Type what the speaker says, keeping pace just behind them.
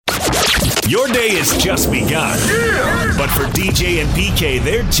Your day has just begun. But for DJ and PK,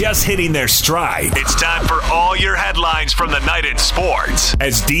 they're just hitting their stride. It's time for all your headlines from the night in sports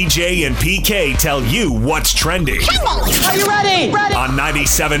as DJ and PK tell you what's trending. Are you ready? On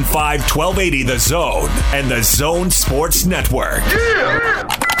 97.5 1280 The Zone and The Zone Sports Network.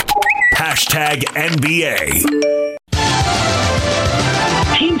 Hashtag NBA.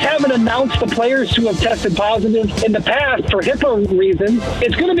 Teams haven't announced the players who have tested positive in the past for HIPAA reasons.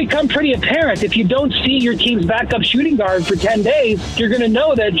 It's going to become pretty apparent. If you don't see your team's backup shooting guard for 10 days, you're going to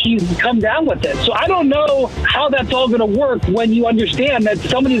know that he's come down with it. So I don't know how that's all going to work when you understand that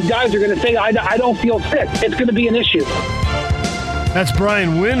some of these guys are going to say, I don't feel sick. It's going to be an issue. That's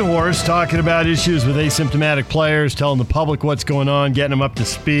Brian Windhorst talking about issues with asymptomatic players, telling the public what's going on, getting them up to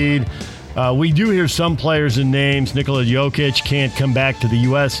speed. We do hear some players and names. Nikola Jokic can't come back to the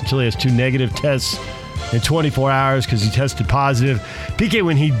U.S. until he has 2 negative tests in 24 hours because he tested positive. PK,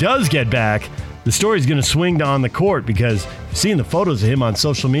 when he does get back, the story's going to swing on the court because seeing the photos of him on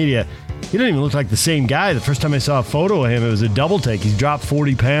social media, he doesn't even look like the same guy. The first time I saw a photo of him, it was a double take. He's dropped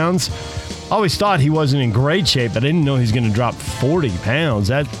 40 pounds. I always thought he wasn't in great shape, but I didn't know he's going to drop 40 pounds.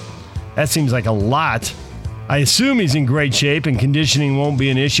 That seems like a lot. I assume he's in great shape and conditioning won't be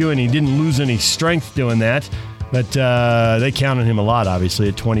an issue, and he didn't lose any strength doing that. But they count on him a lot, obviously,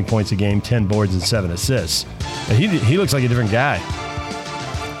 at 20 points a game, 10 boards, and 7 assists. But he looks like a different guy.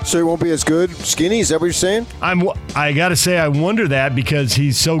 So he won't be as good skinny? Is that what you're saying? I got to say, I wonder that because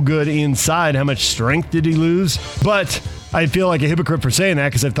he's so good inside. How much strength did he lose? But I feel like a hypocrite for saying that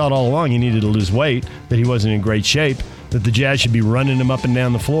because I've thought all along he needed to lose weight, that he wasn't in great shape, that the Jazz should be running him up and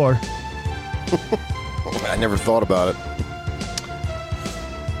down the floor. I never thought about it.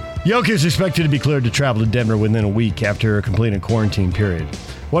 Jokic is expected to be cleared to travel to Denver within a week after completing a quarantine period.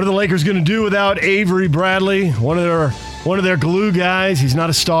 What are the Lakers going to do without Avery Bradley, one of their glue guys? He's not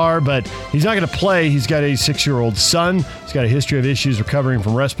a star, but he's not going to play. He's got a 6-year-old son. He's got a history of issues recovering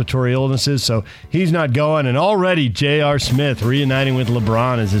from respiratory illnesses, so he's not going. And already J.R. Smith reuniting with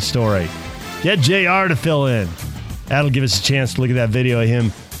LeBron is his story. Get J.R. to fill in. That'll give us a chance to look at that video of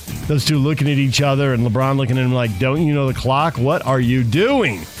him. Those two looking at each other and LeBron looking at him like, don't you know the clock? What are you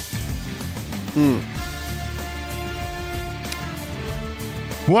doing?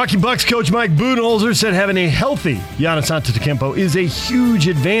 Milwaukee Bucks coach Mike Budenholzer said having a healthy Giannis Antetokounmpo is a huge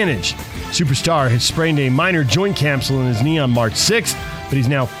advantage. Superstar has sprained a minor joint capsule in his knee on March 6th, but he's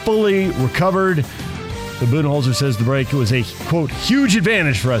now fully recovered. The Budenholzer says the break was a, quote, huge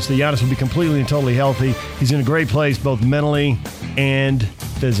advantage for us that Giannis will be completely and totally healthy. He's in a great place both mentally and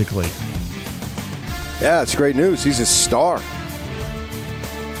physically. Yeah, it's great news. He's a star.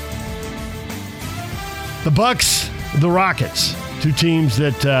 The Bucks, the Rockets, two teams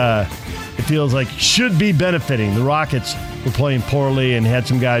that it feels like should be benefiting. The Rockets were playing poorly and had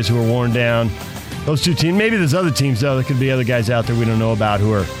some guys who were worn down. Those two teams, maybe there's other teams, though. There could be other guys out there we don't know about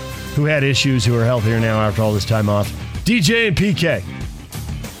who had issues, who are healthier now after all this time off. DJ and PK.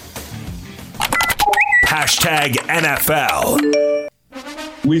 Hashtag NFL.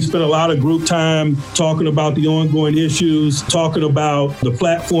 We spent a lot of group time talking about the ongoing issues, talking about the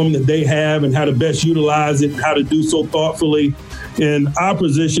platform that they have and how to best utilize it, how to do so thoughtfully. And our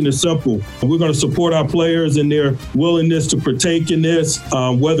position is simple. We're going to support our players in their willingness to partake in this,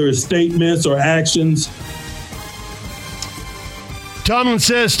 whether it's statements or actions. Tomlin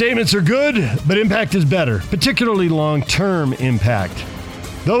says statements are good, but impact is better, particularly long-term impact.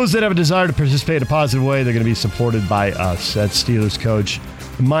 Those that have a desire to participate in a positive way, they're going to be supported by us. That's Steelers coach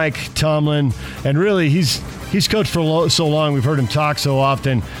Mike Tomlin. And really, he's coached for so long. We've heard him talk so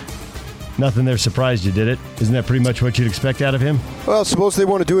often. Nothing there surprised you, did it? Isn't that pretty much what you'd expect out of him? Well, suppose they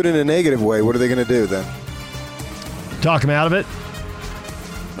want to do it in a negative way. What are they going to do then? Talk him out of it?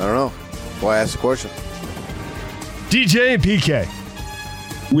 I don't know. Why ask the question? DJ and PK.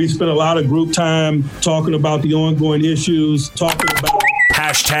 We spent a lot of group time talking about the ongoing issues, talking about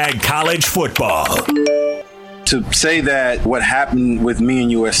Hashtag college football. To say that what happened with me in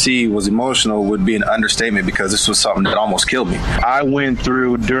USC was emotional would be an understatement because this was something that almost killed me. I went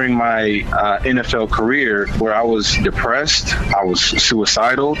through during my NFL career where I was depressed, I was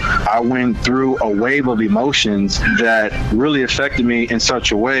suicidal. I went through a wave of emotions that really affected me in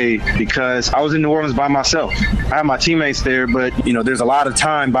such a way because I was in New Orleans by myself. I had my teammates there, but there's a lot of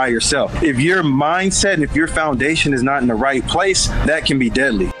time by yourself. If your mindset and if your foundation is not in the right place, that can be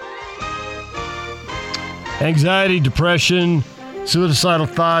deadly. Anxiety, depression, suicidal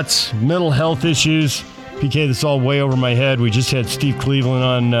thoughts, mental health issues. PK, this is all way over my head. We just had Steve Cleveland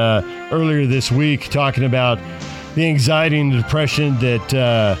on earlier this week talking about the anxiety and the depression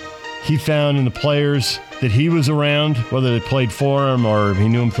that he found in the players that he was around, whether they played for him or he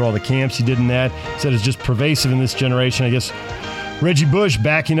knew him through all the camps he did in that. He said it's just pervasive in this generation. I guess Reggie Bush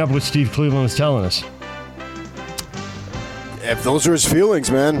backing up what Steve Cleveland was telling us. If those are his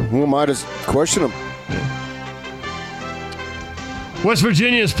feelings, man, who am I to question him? West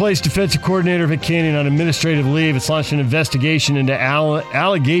Virginia has placed defensive coordinator Vic Canyon on administrative leave. It's launched an investigation into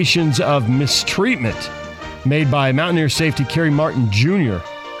allegations of mistreatment made by Mountaineer safety Kerry Martin Jr.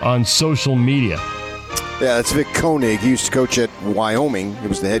 on social media. Yeah, that's Vic Koenig. He used to coach at Wyoming. He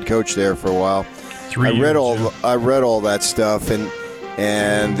was the head coach there for a while. I read all that stuff,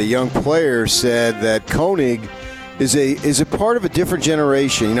 and the young player said that Koenig is a part of a different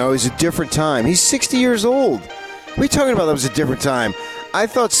generation. You know, it's a different time. He's 60 years old. What are you talking about? That was a different time. I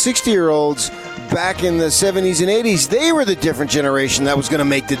thought 60-year-olds back in the 70s and 80s, they were the different generation that was going to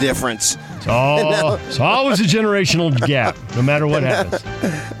make the difference. It's always a generational gap, no matter what happens.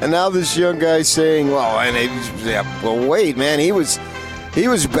 And now this young guy's saying, well, wait, man, he was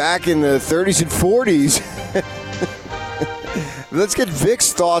back in the 30s and 40s. Let's get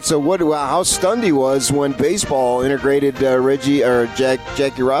Vic's thoughts on how stunned he was when baseball integrated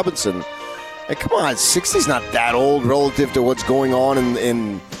Jackie Robinson. Hey, come on, 60's not that old relative to what's going on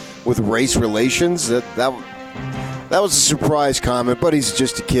with race relations. That was a surprise comment, but he's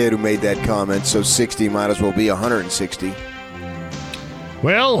just a kid who made that comment, so 60 might as well be 160.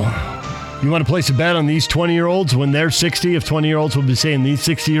 Well, you want to place a bet on these 20-year-olds when they're 60, if 20-year-olds will be saying these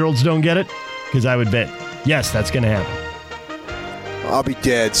 60-year-olds don't get it? Because I would bet, yes, that's going to happen. I'll be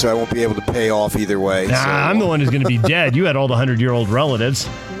dead, so I won't be able to pay off either way. Nah, I'm the one who's going to be dead. You had all the 100-year-old relatives.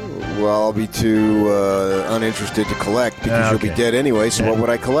 Well, I'll be too uninterested to collect because you'll be dead anyway, so what would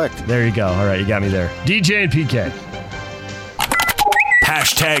I collect? There you go. All right, you got me there. DJ and PK.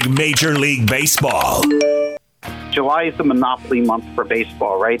 Hashtag Major League Baseball. July is the monopoly month for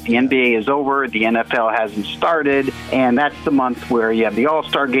baseball, right? The NBA is over, the NFL hasn't started, and that's the month where you have the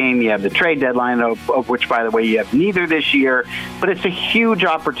All-Star game, you have the trade deadline, of which, by the way, you have neither this year, but it's a huge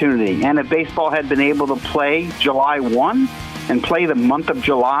opportunity. And if baseball had been able to play July 1 and play the month of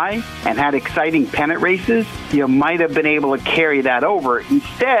July and had exciting pennant races, you might have been able to carry that over.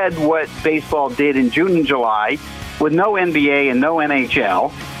 Instead, what baseball did in June and July, with no NBA and no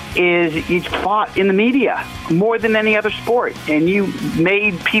NHL, is you fought in the media more than any other sport, and you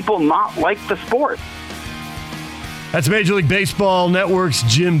made people not like the sport. That's Major League Baseball Network's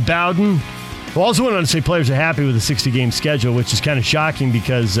Jim Bowden. We also went on to say players are happy with the 60-game schedule, which is kind of shocking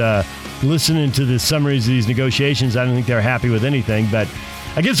because listening to the summaries of these negotiations, I don't think they're happy with anything. But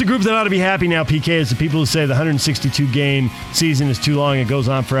I guess the group that ought to be happy now, PK, is the people who say the 162-game season is too long, it goes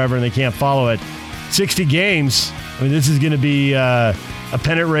on forever, and they can't follow it. 60 games, I mean, this is going to be a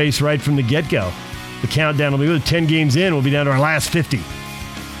pennant race right from the get-go. The countdown will be 10 games in. We'll be down to our last 50.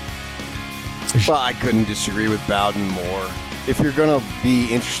 Well, I couldn't disagree with Bowden more. If you're going to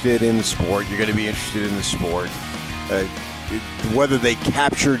be interested in the sport, you're going to be interested in the sport, whether they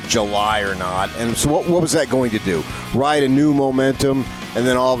captured July or not. And so what was that going to do? Ride a new momentum, and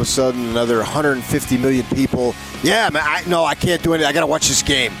then all of a sudden another 150 million people, yeah, man, I can't do anything. I got to watch this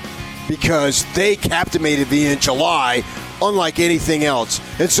game because they captivated me in July unlike anything else.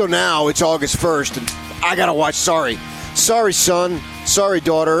 And so now it's August 1st, and I got to watch. Sorry, son. Sorry,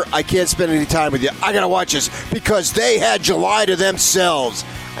 daughter. I can't spend any time with you. I got to watch this because they had July to themselves.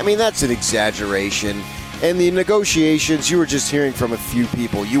 I mean, that's an exaggeration. And the negotiations, you were just hearing from a few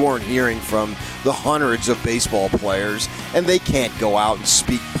people. You weren't hearing from the hundreds of baseball players. And they can't go out and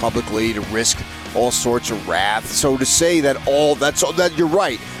speak publicly to risk all sorts of wrath. So to say that you're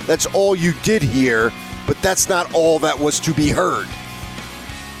right. That's all you did hear. But that's not all that was to be heard.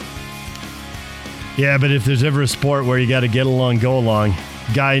 Yeah, but if there's ever a sport where you got to get along, go along,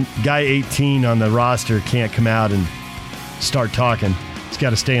 guy 18 on the roster can't come out and start talking. He's got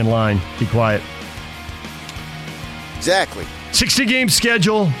to stay in line, be quiet. Exactly. 60-game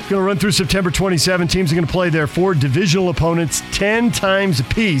schedule. Going to run through September 27. Teams are going to play their 4 divisional opponents 10 times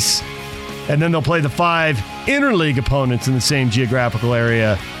apiece, and then they'll play the 5 interleague opponents in the same geographical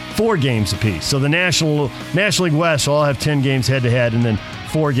area 4 games apiece. So the National League West will all have 10 games head-to-head, and then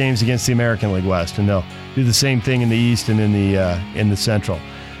 4 games against the American League West, and they'll do the same thing in the East and in the Central.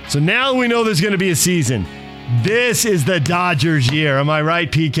 So now we know there's going to be a season. This is the Dodgers' year. Am I right,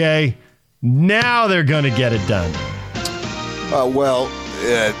 PK? Now they're going to get it done.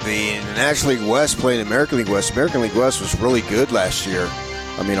 The National League West playing American League West. American League West was really good last year.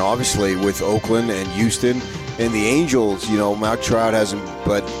 I mean, obviously with Oakland and Houston and the Angels, Mike Trout hasn't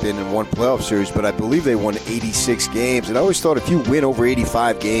been in one playoff series, but I believe they won 86 games. And I always thought if you win over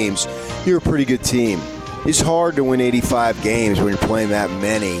 85 games, you're a pretty good team. It's hard to win 85 games when you're playing that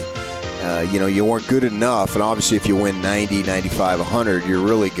many. You weren't good enough, and obviously if you win 90, 95, 100, you're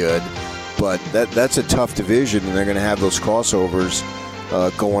really good. But that's a tough division, and they're going to have those crossovers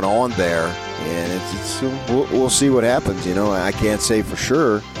going on there, and we'll see what happens. I can't say for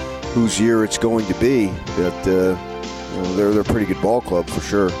sure whose year it's going to be, but they're a pretty good ball club for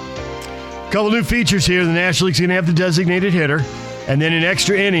sure. Couple new features here. The National League's going to have the designated hitter, and then in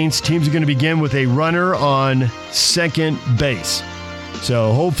extra innings, teams are going to begin with a runner on second base.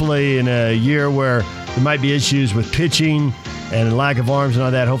 So hopefully in a year where there might be issues with pitching and lack of arms and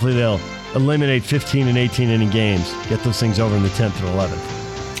all that, hopefully they'll eliminate 15 and 18 inning games, get those things over in the 10th and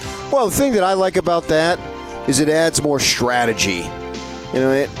 11th. Well, the thing that I like about that is it adds more strategy.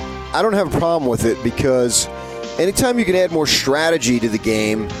 I don't have a problem with it because anytime you can add more strategy to the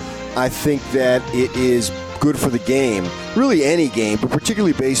game, I think that it is good for the game. Really any game, but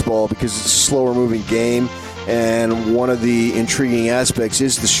particularly baseball because it's a slower moving game. And one of the intriguing aspects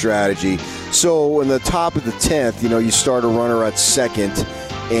is the strategy. So in the top of the 10th, you start a runner at second,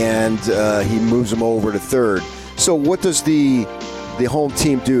 and he moves him over to third. So what does the home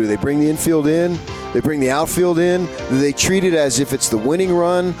team do? They bring the infield in? They bring the outfield in? Do they treat it as if it's the winning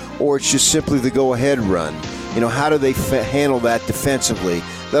run, or it's just simply the go-ahead run? How do they handle that defensively?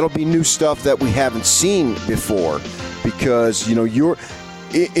 That'll be new stuff that we haven't seen before because,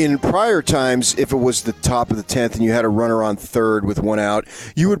 in prior times, if it was the top of the 10th and you had a runner on third with one out,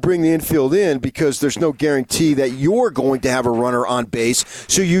 you would bring the infield in because there's no guarantee that you're going to have a runner on base,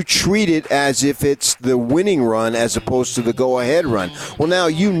 so you treat it as if it's the winning run as opposed to the go-ahead run. Well, now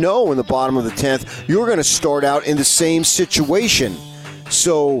in the bottom of the 10th, you're going to start out in the same situation.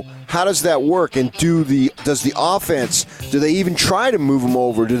 So how does that work? And does the offense, do they even try to move them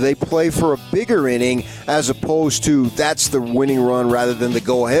over? Do they play for a bigger inning as opposed to that's the winning run rather than the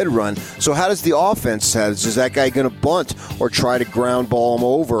go-ahead run? So how does the offense, is that guy going to bunt or try to ground ball him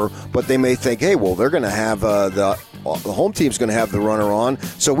over? But they may think, hey, well, they're going to have the home team's going to have the runner on,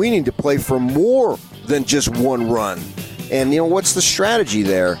 so we need to play for more than just one run. And, what's the strategy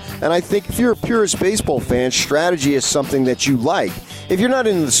there? And I think if you're a purist baseball fan, strategy is something that you like. If you're not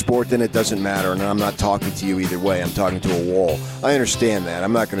into the sport, then it doesn't matter, and I'm not talking to you either way. I'm talking to a wall. I understand that.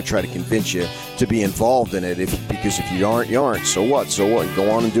 I'm not going to try to convince you to be involved in it because if you aren't, you aren't. So what?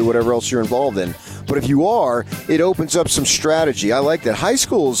 Go on and do whatever else you're involved in. But if you are, it opens up some strategy. I like that. High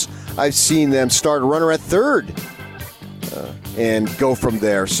schools, I've seen them start a runner at third. And go from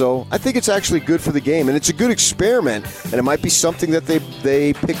there. So I think it's actually good for the game, and it's a good experiment, and it might be something that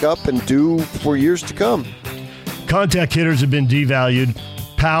they pick up and do for years to come. Contact hitters have been devalued.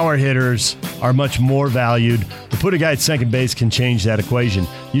 Power hitters are much more valued. To put a guy at second base can change that equation.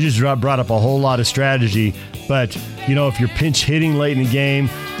 You just brought up a whole lot of strategy, but if you're pinch hitting late in the game,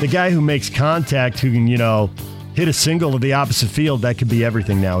 the guy who makes contact who can hit a single to the opposite field, that could be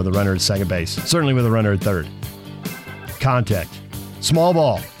everything now with a runner at second base. Certainly with a runner at third. Contact. Small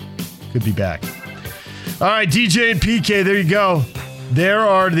ball. Could be back. All right, DJ and PK, there you go. There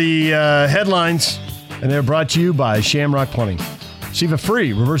are the headlines, and they're brought to you by Shamrock Plumbing. Receive a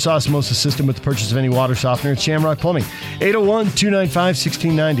free reverse osmosis system with the purchase of any water softener at Shamrock Plumbing.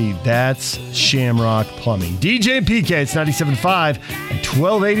 801-295-1690. That's Shamrock Plumbing. DJ and PK, it's 97.5 and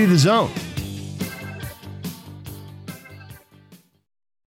 1280 The Zone.